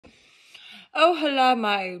Oh, hello,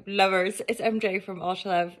 my lovers. It's MJ from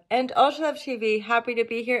Ultra Love and Ultra Love TV. Happy to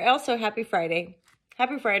be here. Also, happy Friday.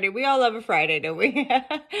 Happy Friday. We all love a Friday, don't we? Isn't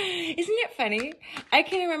it funny? I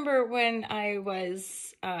can remember when I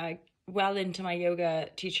was well into my yoga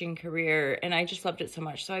teaching career and I just loved it so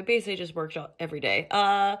much. So I basically just worked every day.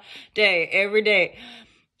 Every day.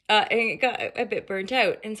 And it got a bit burnt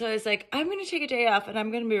out. And so I was like, I'm going to take a day off and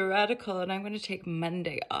I'm going to be radical and I'm going to take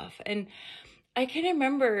Monday off. And I can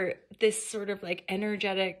remember this sort of like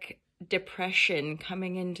energetic depression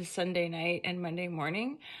coming into Sunday night and Monday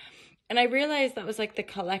morning. And I realized that was like the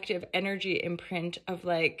collective energy imprint of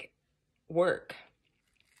like work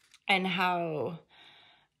and how,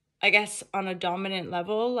 I guess on a dominant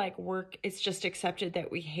level, like work, it's just accepted that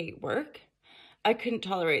we hate work. I couldn't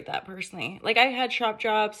tolerate that personally. Like I had shop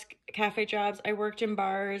jobs, cafe jobs. I worked in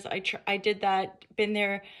bars. I did that, been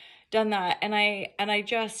there, done that. And I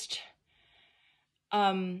just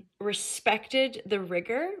respected the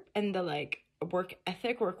rigor and the like work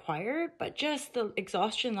ethic required, but just the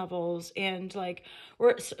exhaustion levels and like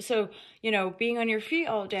so being on your feet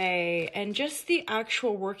all day and just the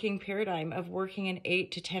actual working paradigm of working an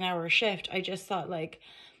 8 to 10 hour shift. I just thought like,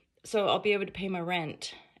 so I'll be able to pay my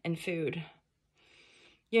rent and food.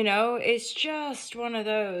 It's just one of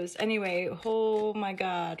those. Anyway, oh my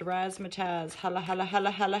God, razzmatazz,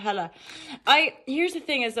 hella. Here's the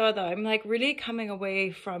thing is though, I'm like really coming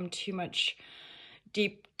away from too much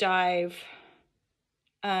deep dive,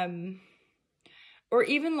 or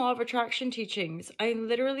even law of attraction teachings. I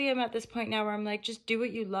literally am at this point now where I'm like, just do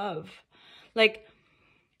what you love. Like,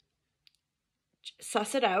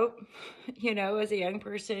 suss it out, as a young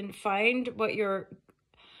person, find what you're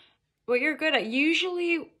good at.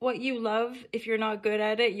 Usually what you love, if you're not good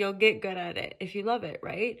at it, you'll get good at it if you love it,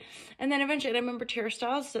 right? And then eventually, and I remember Tara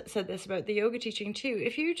Stiles said this about the yoga teaching too.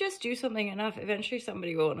 If you just do something enough, eventually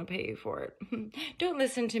somebody will want to pay you for it. Don't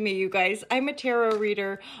listen to me, you guys. I'm a tarot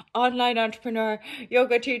reader, online entrepreneur,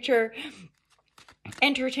 yoga teacher,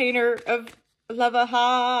 entertainer of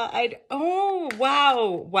love-a-ha. Oh,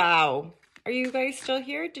 wow. Are you guys still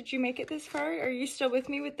here? Did you make it this far? Are you still with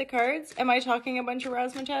me with the cards? Am I talking a bunch of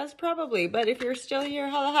razzmatazz? Probably, but if you're still here,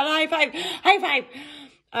 holla, high five.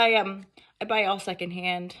 I buy all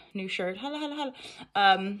secondhand. New shirt, holla.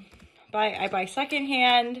 I buy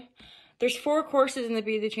secondhand. There's 4 courses in the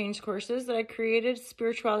Be the Change courses that I created: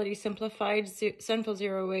 Spirituality Simplified, Sinful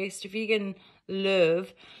Zero Waste, Vegan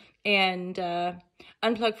Love, and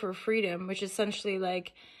Unplug for Freedom, which is essentially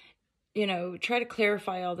like, try to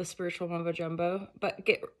clarify all the spiritual mumbo jumbo, but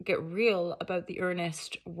get real about the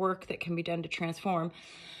earnest work that can be done to transform.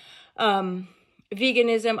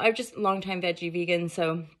 Veganism, I'm just a longtime veggie vegan,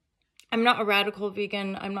 so I'm not a radical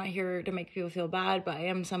vegan. I'm not here to make people feel bad, but I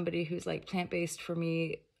am somebody who's like plant-based for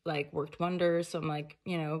me, like worked wonders. So I'm like,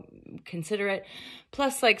 considerate.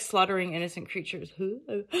 Plus like slaughtering innocent creatures.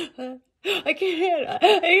 I can't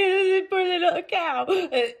poor little cow.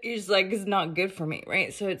 It's like, it's not good for me,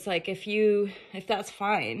 right? So it's like, if that's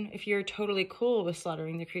fine, if you're totally cool with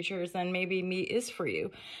slaughtering the creatures, then maybe meat is for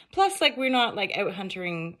you. Plus, like, we're not like out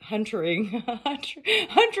hunting and gatting.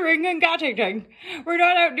 We're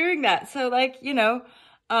not out doing that. So like,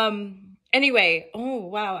 anyway, oh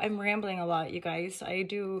wow, I'm rambling a lot, you guys. I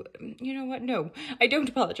do, you know what? No, I don't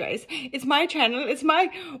apologize. It's my channel. It's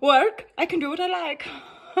my work. I can do what I like.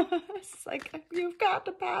 It's like, you've got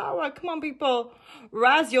the power. Come on, people,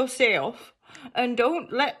 razz yourself and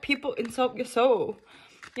don't let people insult your soul.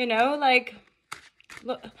 Like,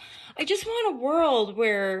 look, I just want a world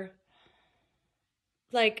where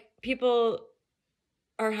like people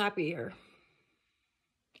are happier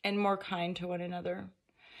and more kind to one another.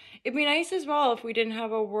 It'd be nice as well if we didn't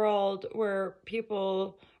have a world where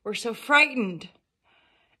people were so frightened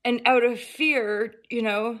and out of fear,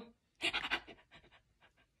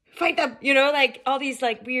 fight them, like all these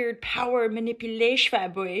like weird power manipulation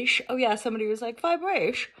vibration. Oh yeah, somebody was like,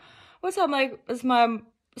 vibration? What's that? I'm like,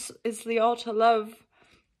 it's the Ultra Love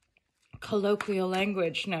colloquial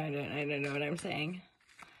language. No, I don't know what I'm saying.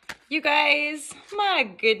 You guys, my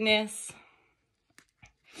goodness.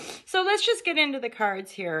 So let's just get into the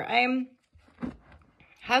cards here. I'm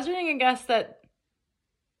hazarding a guess that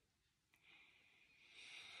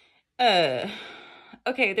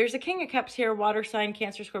okay, there's a King of Cups here, water sign,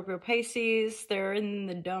 Cancer, Scorpio, Pisces. They're in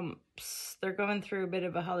the dumps. They're going through a bit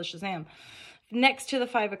of a hellish Shazam. Next to the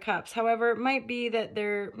 5 of Cups. However, it might be that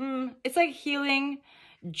they're, it's like healing,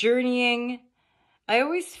 journeying. I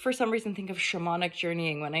always, for some reason, think of shamanic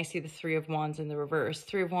journeying when I see the 3 of Wands in the reverse.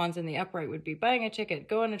 3 of Wands in the upright would be buying a ticket,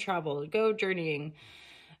 go on a travel, go journeying.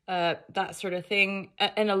 that sort of thing.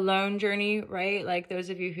 An alone journey, right? Like those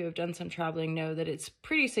of you who have done some traveling know that it's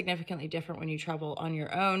pretty significantly different when you travel on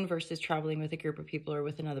your own versus traveling with a group of people or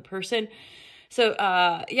with another person. So,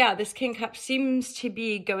 yeah, this King Cup seems to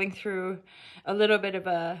be going through a little bit of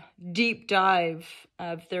a deep dive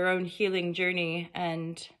of their own healing journey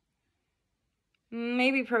and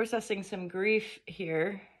maybe processing some grief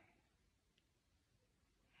here.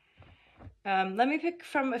 Let me pick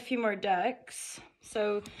from a few more decks.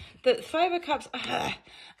 So the Five of Cups,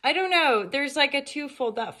 I don't know. There's like a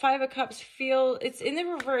twofold. That Five of Cups it's in the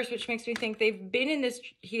reverse, which makes me think they've been in this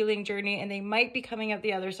healing journey and they might be coming out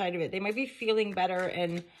the other side of it. They might be feeling better,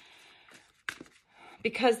 and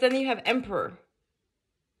because then you have Emperor.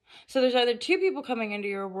 So there's either two people coming into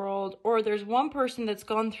your world, or there's one person that's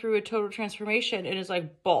gone through a total transformation and is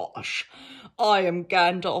like, bosh, I am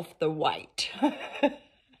Gandalf the White.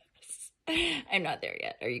 I'm not there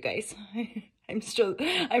yet. Are you guys? I'm still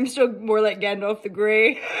more like Gandalf the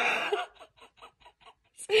Grey.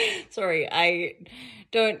 Sorry, I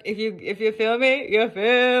don't. If you feel me, you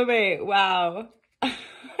feel me. Wow.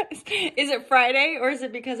 Is it Friday, or is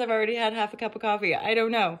it because I've already had half a cup of coffee? I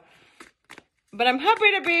don't know. But I'm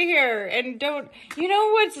happy to be here. And you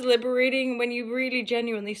know what's liberating? When you really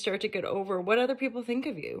genuinely start to get over what other people think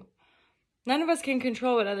of you. None of us can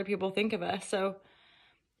control what other people think of us. So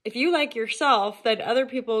if you like yourself, then other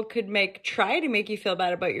people could try to make you feel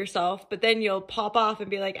bad about yourself, but then you'll pop off and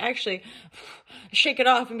be like, actually, shake it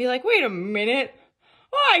off and be like, wait a minute.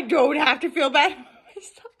 I don't have to feel bad about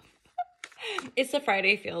myself. It's the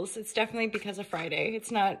Friday feels. It's definitely because of Friday. It's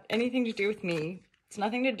not anything to do with me. It's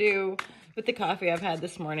nothing to do with the coffee I've had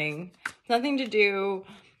this morning. It's nothing to do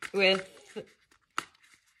with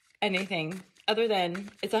anything other than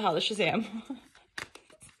it's a Holla Shazam.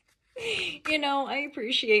 You know, I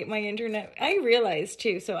appreciate my internet. I realize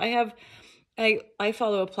too. So I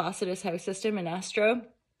follow a Placidus house system in Astro,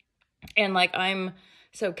 and like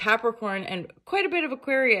so Capricorn and quite a bit of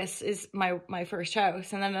Aquarius is my first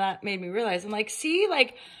house. And then that made me realize, I'm like, see,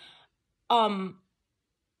 like, I'm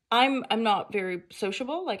not very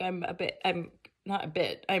sociable. Like I'm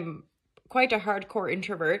quite a hardcore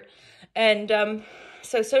introvert. And,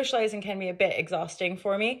 so socializing can be a bit exhausting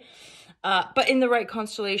for me. But in the right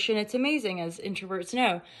constellation, it's amazing, as introverts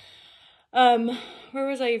know. Where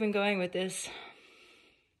was I even going with this?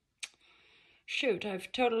 Shoot,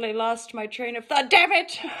 I've totally lost my train of thought. Damn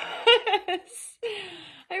it!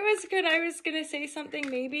 I was gonna say something,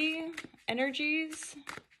 maybe. Energies.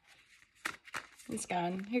 It's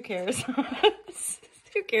gone. Who cares?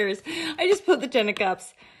 Who cares? I just put the Ten of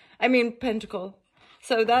Cups. I mean, Pentacle.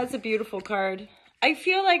 So that's a beautiful card. I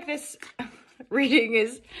feel like this reading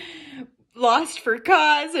is lost for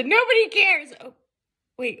cause and nobody cares. Oh,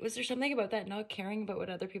 wait, was there something about that not caring about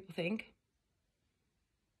what other people think?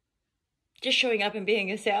 Just showing up and being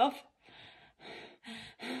yourself?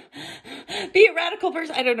 Be a radical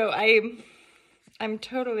person. I don't know. I'm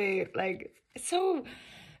totally like, so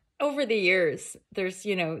over the years, there's,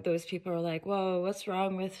 you know, those people are like, whoa, what's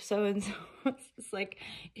wrong with so-and-so? It's like,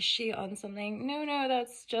 is she on something? No,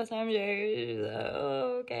 that's just MJ.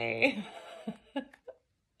 Okay.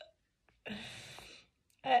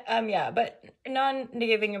 Yeah, but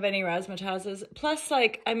non-giving of any razzmatazzes. Plus,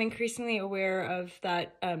 like, I'm increasingly aware of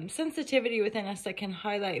that sensitivity within us that can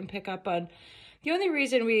highlight and pick up on the only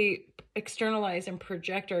reason we externalize and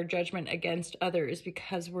project our judgment against others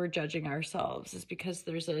because we're judging ourselves is because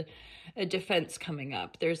there's a defense coming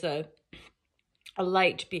up. There's a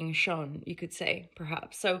light being shown, you could say,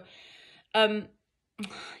 perhaps. So,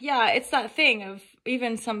 yeah, it's that thing of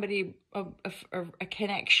even somebody, a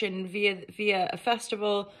connection via a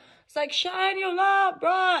festival. It's like, shine your light,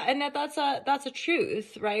 bruh. And that's a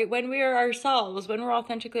truth, right? When we are ourselves, when we're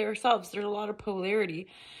authentically ourselves, there's a lot of polarity.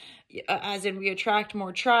 As in, we attract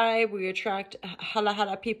more tribe, we attract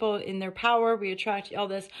hala people in their power, we attract all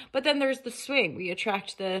this. But then there's the swing. We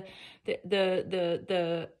attract the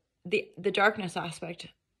darkness aspect,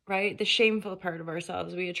 right? The shameful part of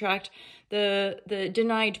ourselves. We attract the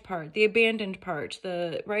denied part, the abandoned part,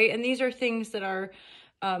 right? And these are things that are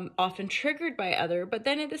often triggered by other, but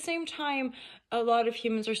then at the same time, a lot of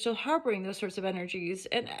humans are still harboring those sorts of energies,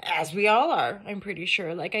 and as we all are, I'm pretty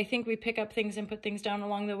sure. Like, I think we pick up things and put things down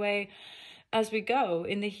along the way as we go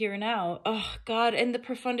in the here and now. Oh God, and the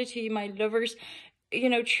profundity, my lovers, you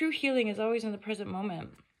know, true healing is always in the present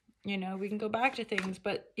moment. You know, we can go back to things,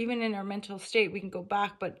 but even in our mental state, we can go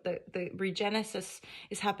back, but the regenesis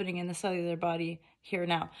is happening in the cellular body here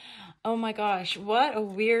now. Oh my gosh, what a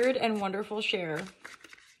weird and wonderful share.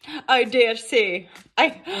 I dare say.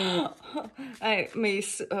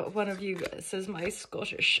 One of you says my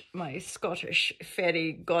Scottish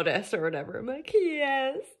fairy goddess or whatever. I'm like,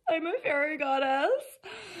 yes, I'm a fairy goddess.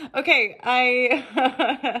 Okay,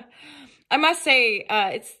 I must say,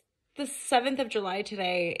 it's the 7th of July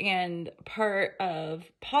today, and part of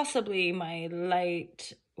possibly my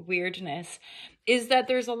light weirdness is that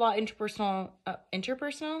there's a lot interpersonal,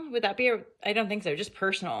 would that be I don't think so, just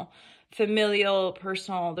personal, familial,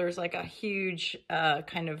 personal. There's like a huge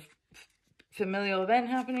kind of familial event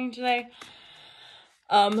happening today,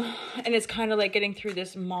 and it's kind of like getting through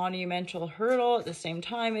this monumental hurdle at the same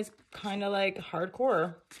time. It's kind of like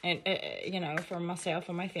hardcore, and you know, for myself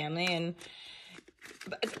and my family, and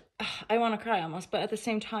I want to cry almost, but at the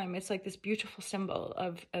same time, it's like this beautiful symbol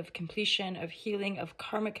of completion, of healing, of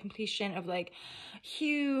karmic completion, of like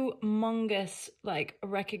humongous like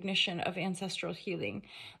recognition of ancestral healing,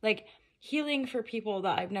 like healing for people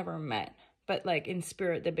that I've never met, but like in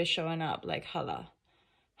spirit they've been showing up like, hala,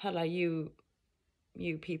 you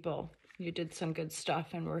people, you did some good stuff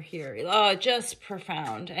and we're here. Oh, just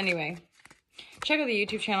profound. Anyway, check out the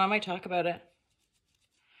YouTube channel. I might talk about it.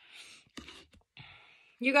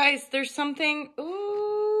 You guys, there's something,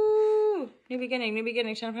 ooh, new beginning,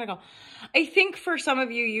 10 of Pentacle. I think for some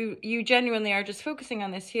of you, you genuinely are just focusing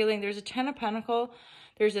on this healing. There's a 10 of Pentacle,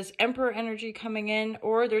 there's this Emperor energy coming in,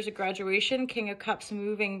 or there's a graduation, King of Cups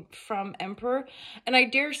moving from Emperor. And I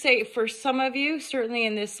dare say for some of you, certainly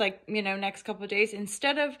in this like, you know, next couple of days,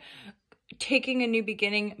 instead of taking a new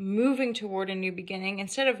beginning, moving toward a new beginning,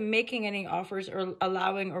 instead of making any offers or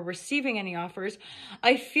allowing or receiving any offers,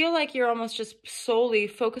 I feel like you're almost just solely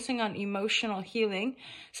focusing on emotional healing.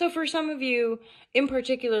 So for some of you in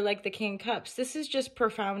particular, like the King of Cups, this is just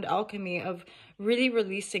profound alchemy of really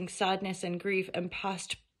releasing sadness and grief and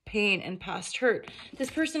past pain and past hurt. This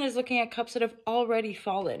person is looking at cups that have already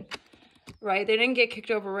fallen. Right? They didn't get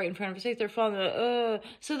kicked over right in front of his face. They're falling.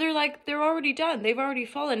 So they're like, they're already done. They've already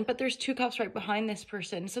fallen, but there's 2 cups right behind this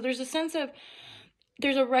person. So there's a sense of,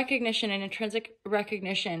 there's a recognition, an intrinsic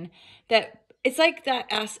recognition that it's like that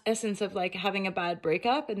essence of like having a bad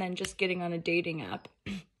breakup and then just getting on a dating app.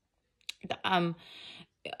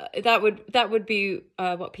 That would be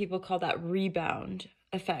what people call that rebound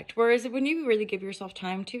effect. Whereas when you really give yourself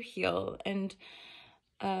time to heal and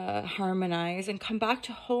harmonize and come back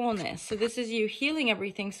to wholeness. So this is you healing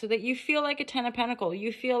everything so that you feel like a 10 of Pentacle.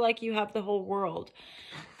 You feel like you have the whole world.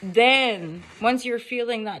 Then once you're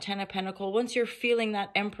feeling that 10 of Pentacle, once you're feeling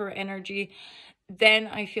that Emperor energy, then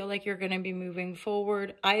I feel like you're going to be moving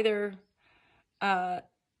forward. Either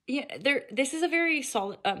this is a very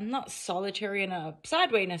not solitary in a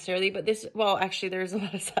sad way necessarily, but this, well, actually there's a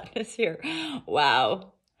lot of sadness here.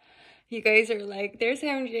 Wow. You guys are like, there's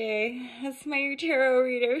MJ. That's my tarot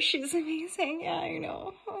reader. She's amazing. Yeah, I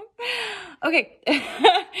know. Okay.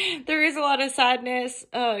 There is a lot of sadness.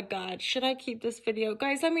 Oh, God. Should I keep this video?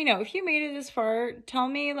 Guys, let me know. If you made it this far, tell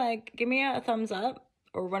me, like, give me a thumbs up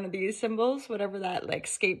or one of these symbols, whatever that, like,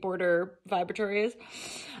 skateboarder vibratory is.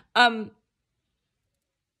 Point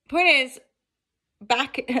is,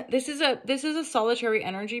 this is a solitary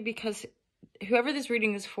energy because whoever this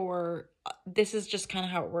reading is for, this is just kind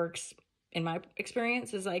of how it works in my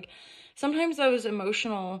experience, is like sometimes those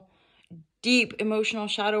deep emotional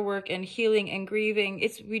shadow work and healing and grieving,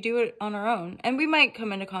 we do it on our own, and we might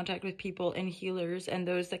come into contact with people and healers and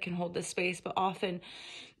those that can hold this space, but often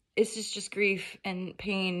it's just grief and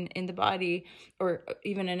pain in the body. Or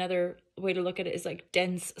even another way to look at it is like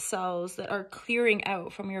dense cells that are clearing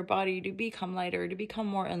out from your body to become lighter, to become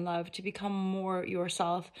more in love, to become more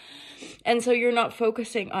yourself. And so you're not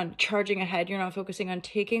focusing on charging ahead. You're not focusing on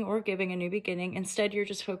taking or giving a new beginning. Instead, you're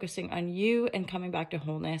just focusing on you and coming back to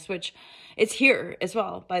wholeness, which it's here as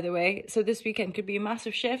well, by the way. So this weekend could be a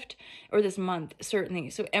massive shift, or this month, certainly.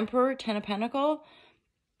 So Emperor, 10 of Pentacle,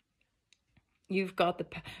 you've got the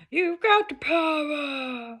power.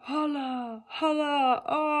 Holla, holla.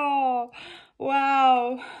 Oh,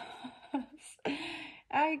 wow.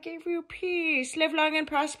 I gave you peace. Live long and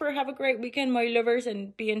prosper. Have a great weekend, my lovers,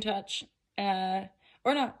 and be in touch. Or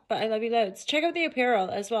not, but I love you loads. Check out the apparel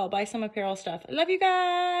as well. Buy some apparel stuff. I love you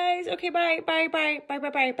guys. Okay, bye. Bye.